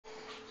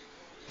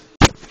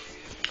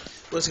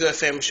What's good,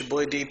 fam? It's your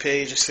boy D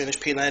Page. Just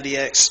finished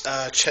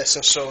P90X, chest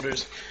and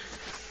shoulders.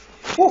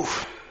 Whew.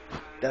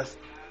 That's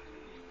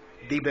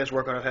the best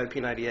workout I've had at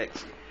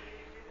P90X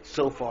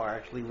so far. I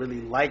actually really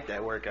like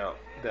that workout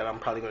that I'm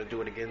probably going to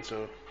do it again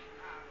soon.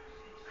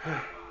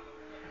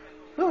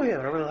 Oh, yeah,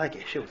 I really like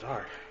it. Shit was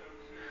hard.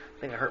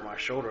 I think I hurt my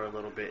shoulder a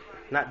little bit.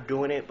 Not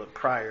doing it, but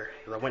prior.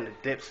 Because I went to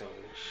dips and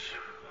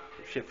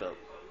shit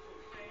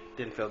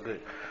didn't feel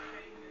good.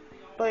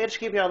 But yeah, just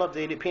keep y'all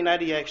updated.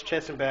 P90X,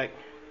 chest and back.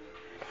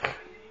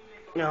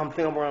 I'm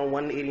thinking I'm around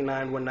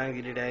 189,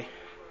 190 today.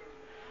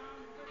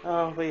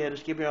 But yeah,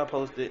 just keep y'all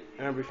posted.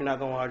 Remember, if you're not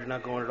going hard, you're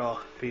not going at all.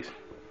 Peace.